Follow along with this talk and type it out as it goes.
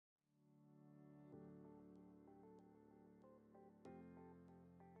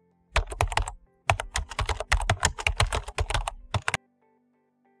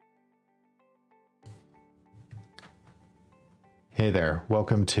Hey there,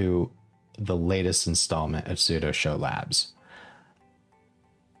 welcome to the latest installment of Pseudo Show Labs.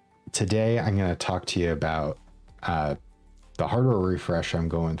 Today I'm going to talk to you about the hardware refresh I'm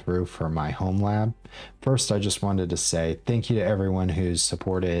going through for my home lab. First, I just wanted to say thank you to everyone who's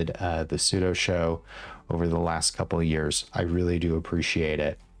supported the Pseudo Show over the last couple of years. I really do appreciate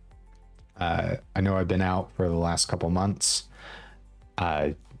it. I know I've been out for the last couple months.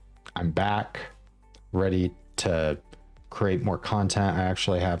 I'm back, ready to create more content. I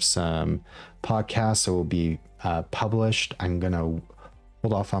actually have some podcasts that will be published. I'm gonna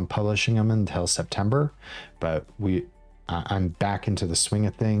hold off on publishing them until September, but I'm back into the swing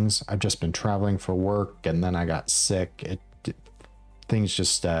of things. I've just been traveling for work, and then I got sick. Things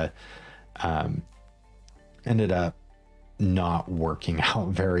just ended up not working out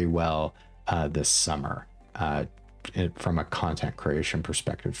very well this summer from a content creation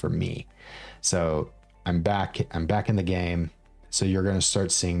perspective for me. So I'm back in the game. So you're going to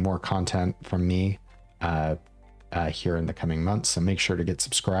start seeing more content from me here in the coming months. So make sure to get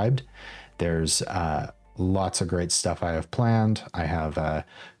subscribed. There's lots of great stuff I have planned. I have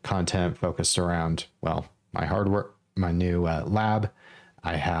content focused around, well, my hardware, my new lab.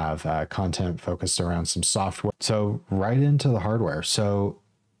 I have content focused around some software. So right into the hardware. So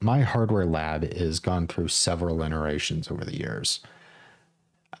my hardware lab has gone through several iterations over the years.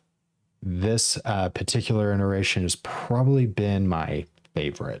 This particular iteration has probably been my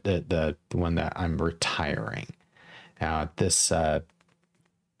favorite, the one that I'm retiring. Now, this has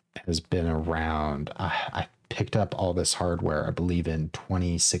been around. I picked up all this hardware, I believe, in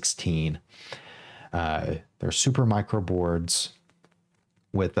 2016. They're super micro boards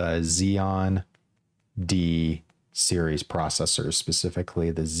with a Xeon D series processors, specifically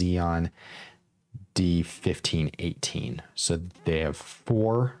the Xeon D1518. So they have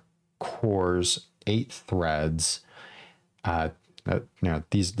 4 cores, 8 threads.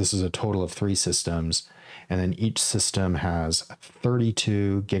 This is a total of 3 systems, and then each system has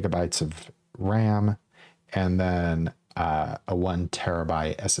 32 gigabytes of RAM, and then a 1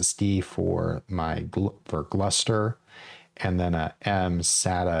 terabyte SSD for Gluster, and then a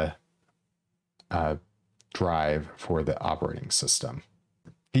SATA drive for the operating system.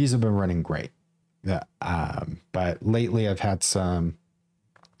 These have been running great, but lately I've had some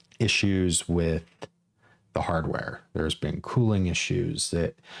issues with the hardware. There's been cooling issues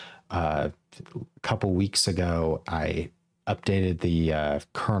that a couple weeks ago I updated the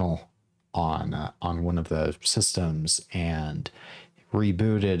kernel on one of the systems and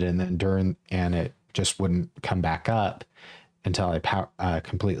rebooted, and then it just wouldn't come back up until I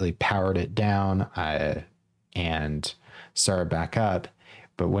completely powered it down and started back up.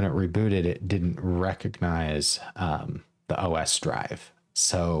 But when it rebooted, it didn't recognize the OS drive.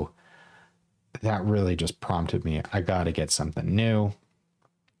 So that really just prompted me, I got to get something new.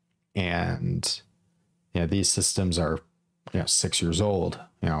 And these systems are 6 years old.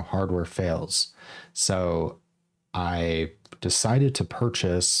 Hardware fails. So I decided to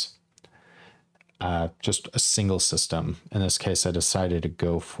purchase just a single system. In this case, I decided to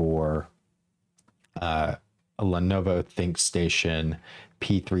go for a Lenovo ThinkStation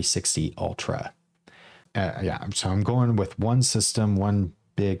P360 Ultra. So I'm going with one system, one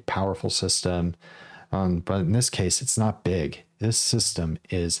big, powerful system. But in this case, it's not big. This system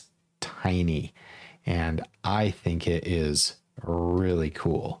is tiny, and I think it is really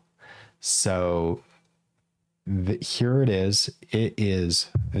cool. So here it is. It is,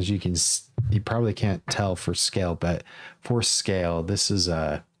 as you probably can't tell for scale, but for scale, this is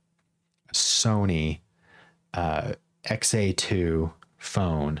a Sony XA2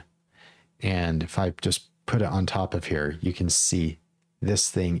 phone. And if I just put it on top of here, you can see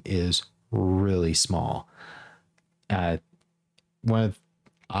this thing is really small. I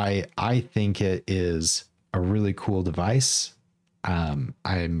think it is a really cool device. I'm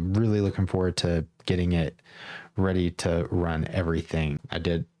really looking forward to getting it ready to run everything. I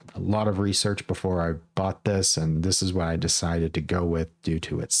did a lot of research before I bought this, and this is what I decided to go with due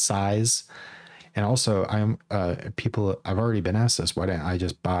to its size. And also, I've already been asked this, why didn't I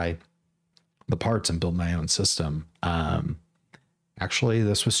just buy the parts and build my own system? Actually,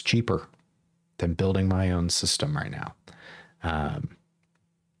 this was cheaper than building my own system right now.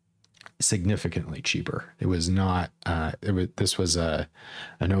 Significantly cheaper. It was not, this was a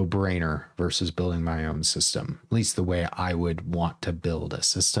no-brainer versus building my own system, at least the way I would want to build a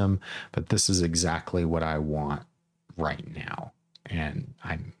system. But this is exactly what I want right now. And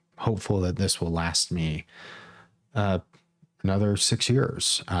I'm hopeful that this will last me another 6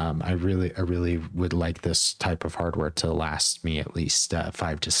 years. I really would like this type of hardware to last me at least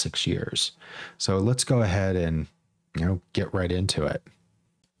 5 to 6 years. So let's go ahead and get right into it.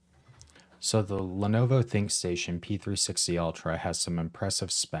 So the Lenovo ThinkStation P360 Ultra has some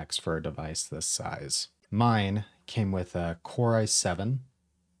impressive specs for a device this size. Mine came with a Core i7,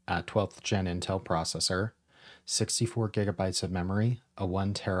 12th gen Intel processor, 64 gigabytes of memory, a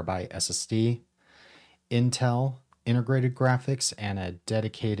 1 terabyte SSD, Intel integrated graphics, and a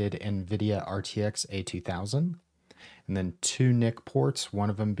dedicated NVIDIA RTX A2000, and then 2 NIC ports, one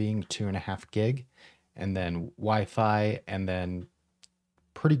of them being 2.5 gig, and then Wi-Fi, and then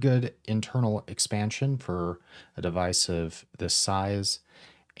pretty good internal expansion for a device of this size,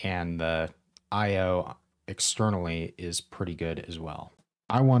 and the I/O externally is pretty good as well.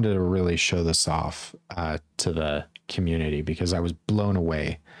 I wanted to really show this off to the community because I was blown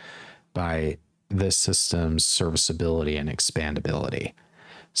away by this system's serviceability and expandability.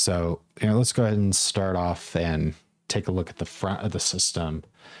 So, let's go ahead and start off and take a look at the front of the system.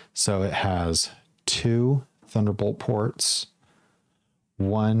 So it has 2 Thunderbolt ports,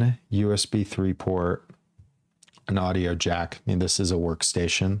 1 USB 3 port, an audio jack. I mean, this is a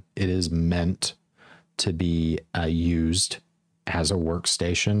workstation. It is meant to be used as a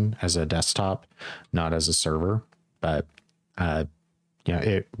workstation, as a desktop, not as a server, but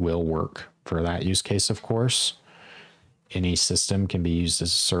it will work for that use case, of course. Any system can be used as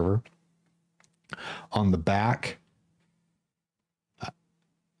a server. On the back,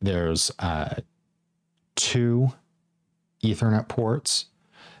 there's 2 Ethernet ports.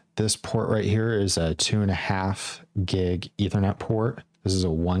 This port right here is a 2.5 gig Ethernet port. This is a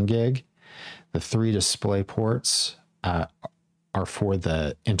 1 gig. The 3 display ports are for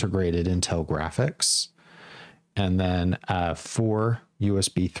the integrated Intel graphics. And then 4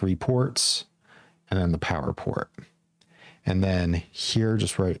 USB 3 ports, and then the power port. And then here,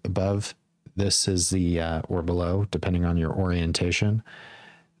 just right above, this is the, or below, depending on your orientation,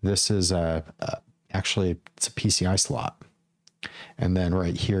 this is actually, it's a PCI slot. And then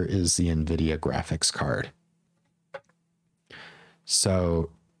right here is the NVIDIA graphics card.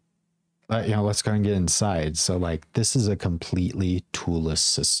 So, let's go and get inside. So this is a completely toolless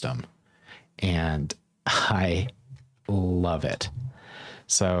system, and I love it.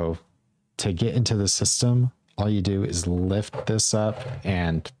 So to get into the system, all you do is lift this up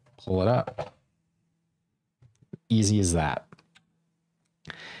and pull it up. Easy as that.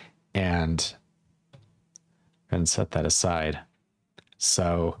 And set that aside.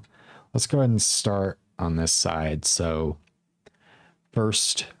 So let's go ahead and start on this side. So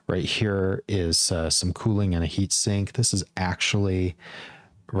first, right here is some cooling and a heat sink. This is actually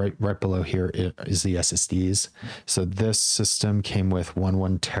right below here is the SSDs. So this system came with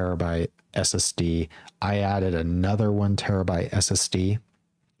 1 terabyte SSD. I added another 1 terabyte SSD.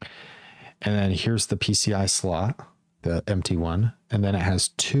 And then here's the PCI slot, the empty one. And then it has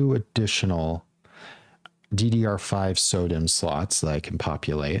 2 additional DDR5 SODIMM slots that I can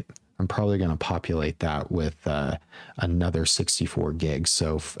populate. I'm probably going to populate that with another 64 gigs,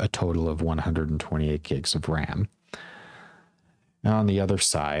 so a total of 128 gigs of RAM. Now on the other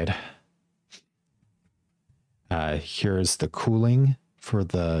side, here's the cooling for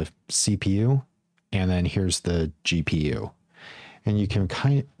the CPU, and then here's the GPU. And you can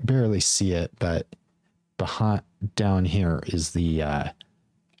kind of barely see it, but down here is the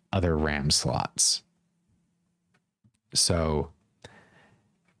other RAM slots. So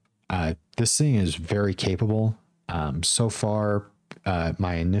this thing is very capable. So far,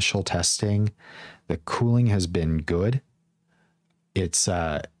 my initial testing, the cooling has been good. It's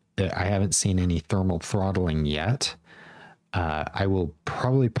I haven't seen any thermal throttling yet. I will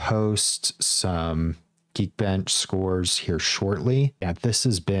probably post some Geekbench scores here shortly. Yeah, this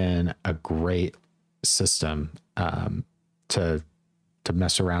has been a great system to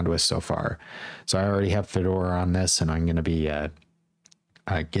mess around with so far. So I already have Fedora on this, and I'm going to be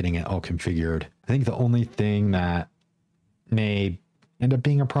getting it all configured. I think the only thing that may end up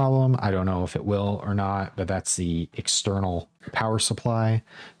being a problem, I don't know if it will or not, but that's the external power supply.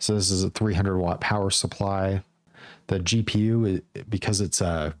 So this is a 300 watt power supply. The GPU, because it's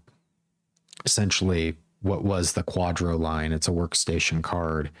essentially what was the Quadro line, it's a workstation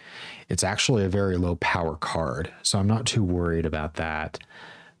card. It's actually a very low power card, so I'm not too worried about that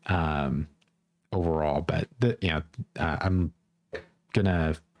overall. But I'm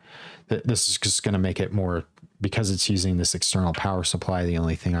gonna. This is just gonna make it more, because it's using this external power supply. The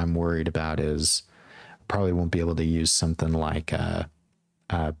only thing I'm worried about is probably won't be able to use something like the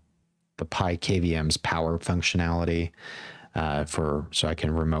Pi KVM's power functionality so I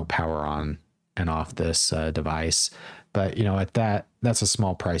can remote power on and off this device. But that's a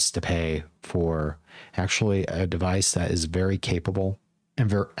small price to pay for actually a device that is very capable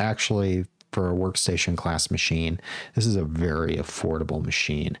and actually for a workstation class machine, this is a very affordable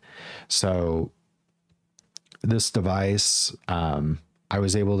machine. So this device, I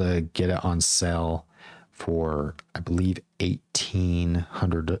was able to get it on sale for, I believe,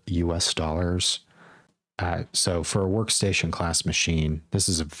 $1,800 US. So for a workstation class machine, this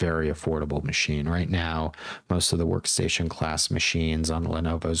is a very affordable machine. Right now, most of the workstation class machines on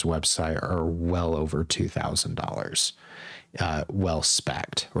Lenovo's website are well over $2,000, well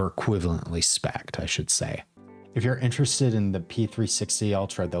spec'd, or equivalently spec'd, I should say. If you're interested in the P360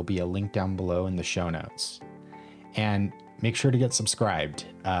 Ultra, there'll be a link down below in the show notes. And make sure to get subscribed.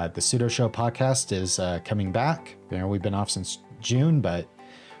 The Pseudo Show podcast is coming back. You know, we've been off since June, but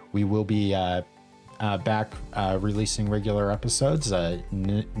we will be back releasing regular episodes.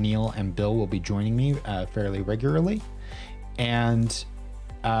 Neil and Bill will be joining me fairly regularly. And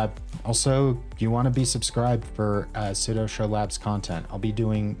also, you want to be subscribed for Pseudo Show Labs content. I'll be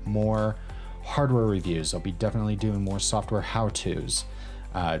doing more hardware reviews. I'll be definitely doing more software how-tos.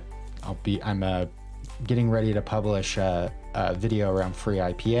 I'm getting ready to publish a video around free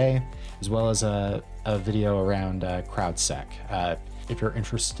IPA, as well as a video around CrowdSec. If you're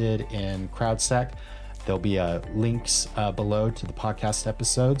interested in CrowdSec, there'll be links below to the podcast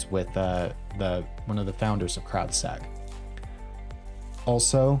episodes with one of the founders of CrowdSec.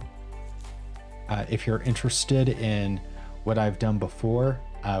 Also, if you're interested in what I've done before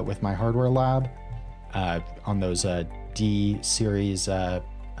with my hardware lab on those D series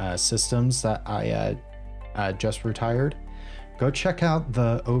systems that I just retired, go check out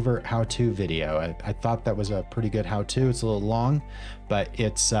the overt how-to video. I thought that was a pretty good how-to. It's a little long, but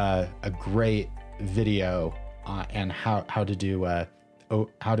it's a great video and how to do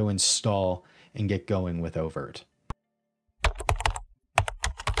how to install and get going with overt.